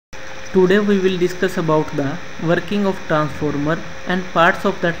Today we will discuss about the working of transformer and parts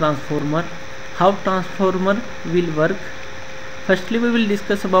of the transformer, how transformer will work. Firstly we will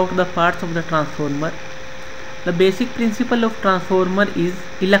discuss about the parts of the transformer. The basic principle of transformer is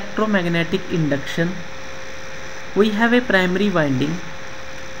electromagnetic induction. We have a primary winding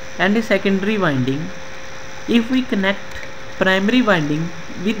and a secondary winding. If we connect primary winding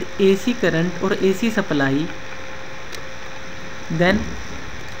with AC current or AC supply, then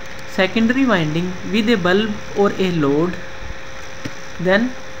secondary winding with a bulb or a load,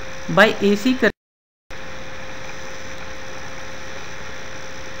 then by AC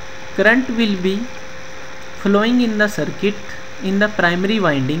current will be flowing in the circuit in the primary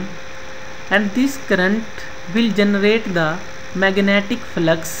winding, and this current will generate the magnetic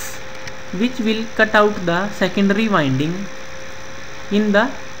flux which will cut out the secondary winding in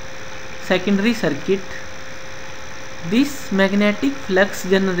the secondary circuit. This magnetic flux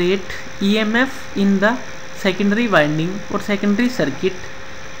generate EMF in the secondary winding or secondary circuit.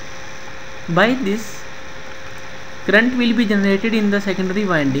 By this, current will be generated in the secondary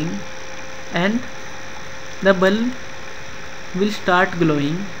winding and the bulb will start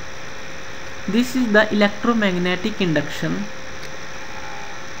glowing. This is the electromagnetic induction.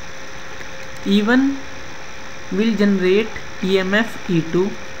 E1 will generate EMF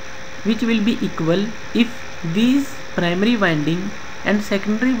E2, which will be equal if these primary winding and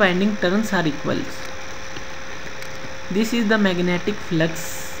secondary winding turns are equals. This is the magnetic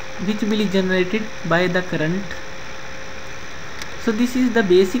flux which will be generated by the current. So this is the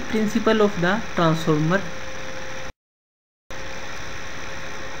basic principle of the transformer.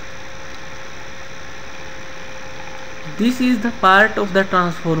 This is the part of the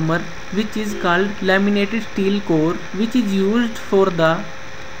transformer which is called laminated steel core, which is used for the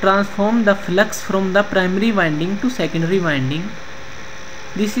transform the flux from the primary winding to secondary winding.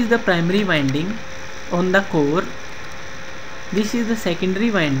 This is the primary winding on the core. This is the secondary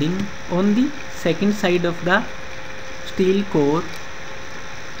winding on the second side of the steel core.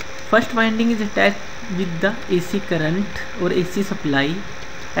 First winding is attached with the AC current or AC supply,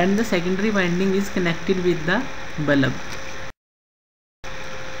 and the secondary winding is connected with the bulb.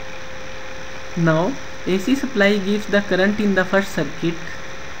 Now AC supply gives the current in the first circuit.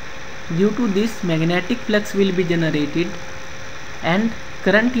 Due to this, magnetic flux will be generated and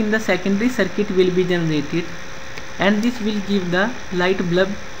current in the secondary circuit will be generated, and this will give the light bulb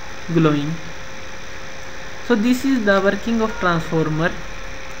glowing. So this is the working of transformer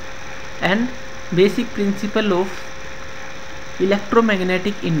and basic principle of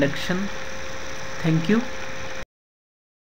electromagnetic induction. Thank you.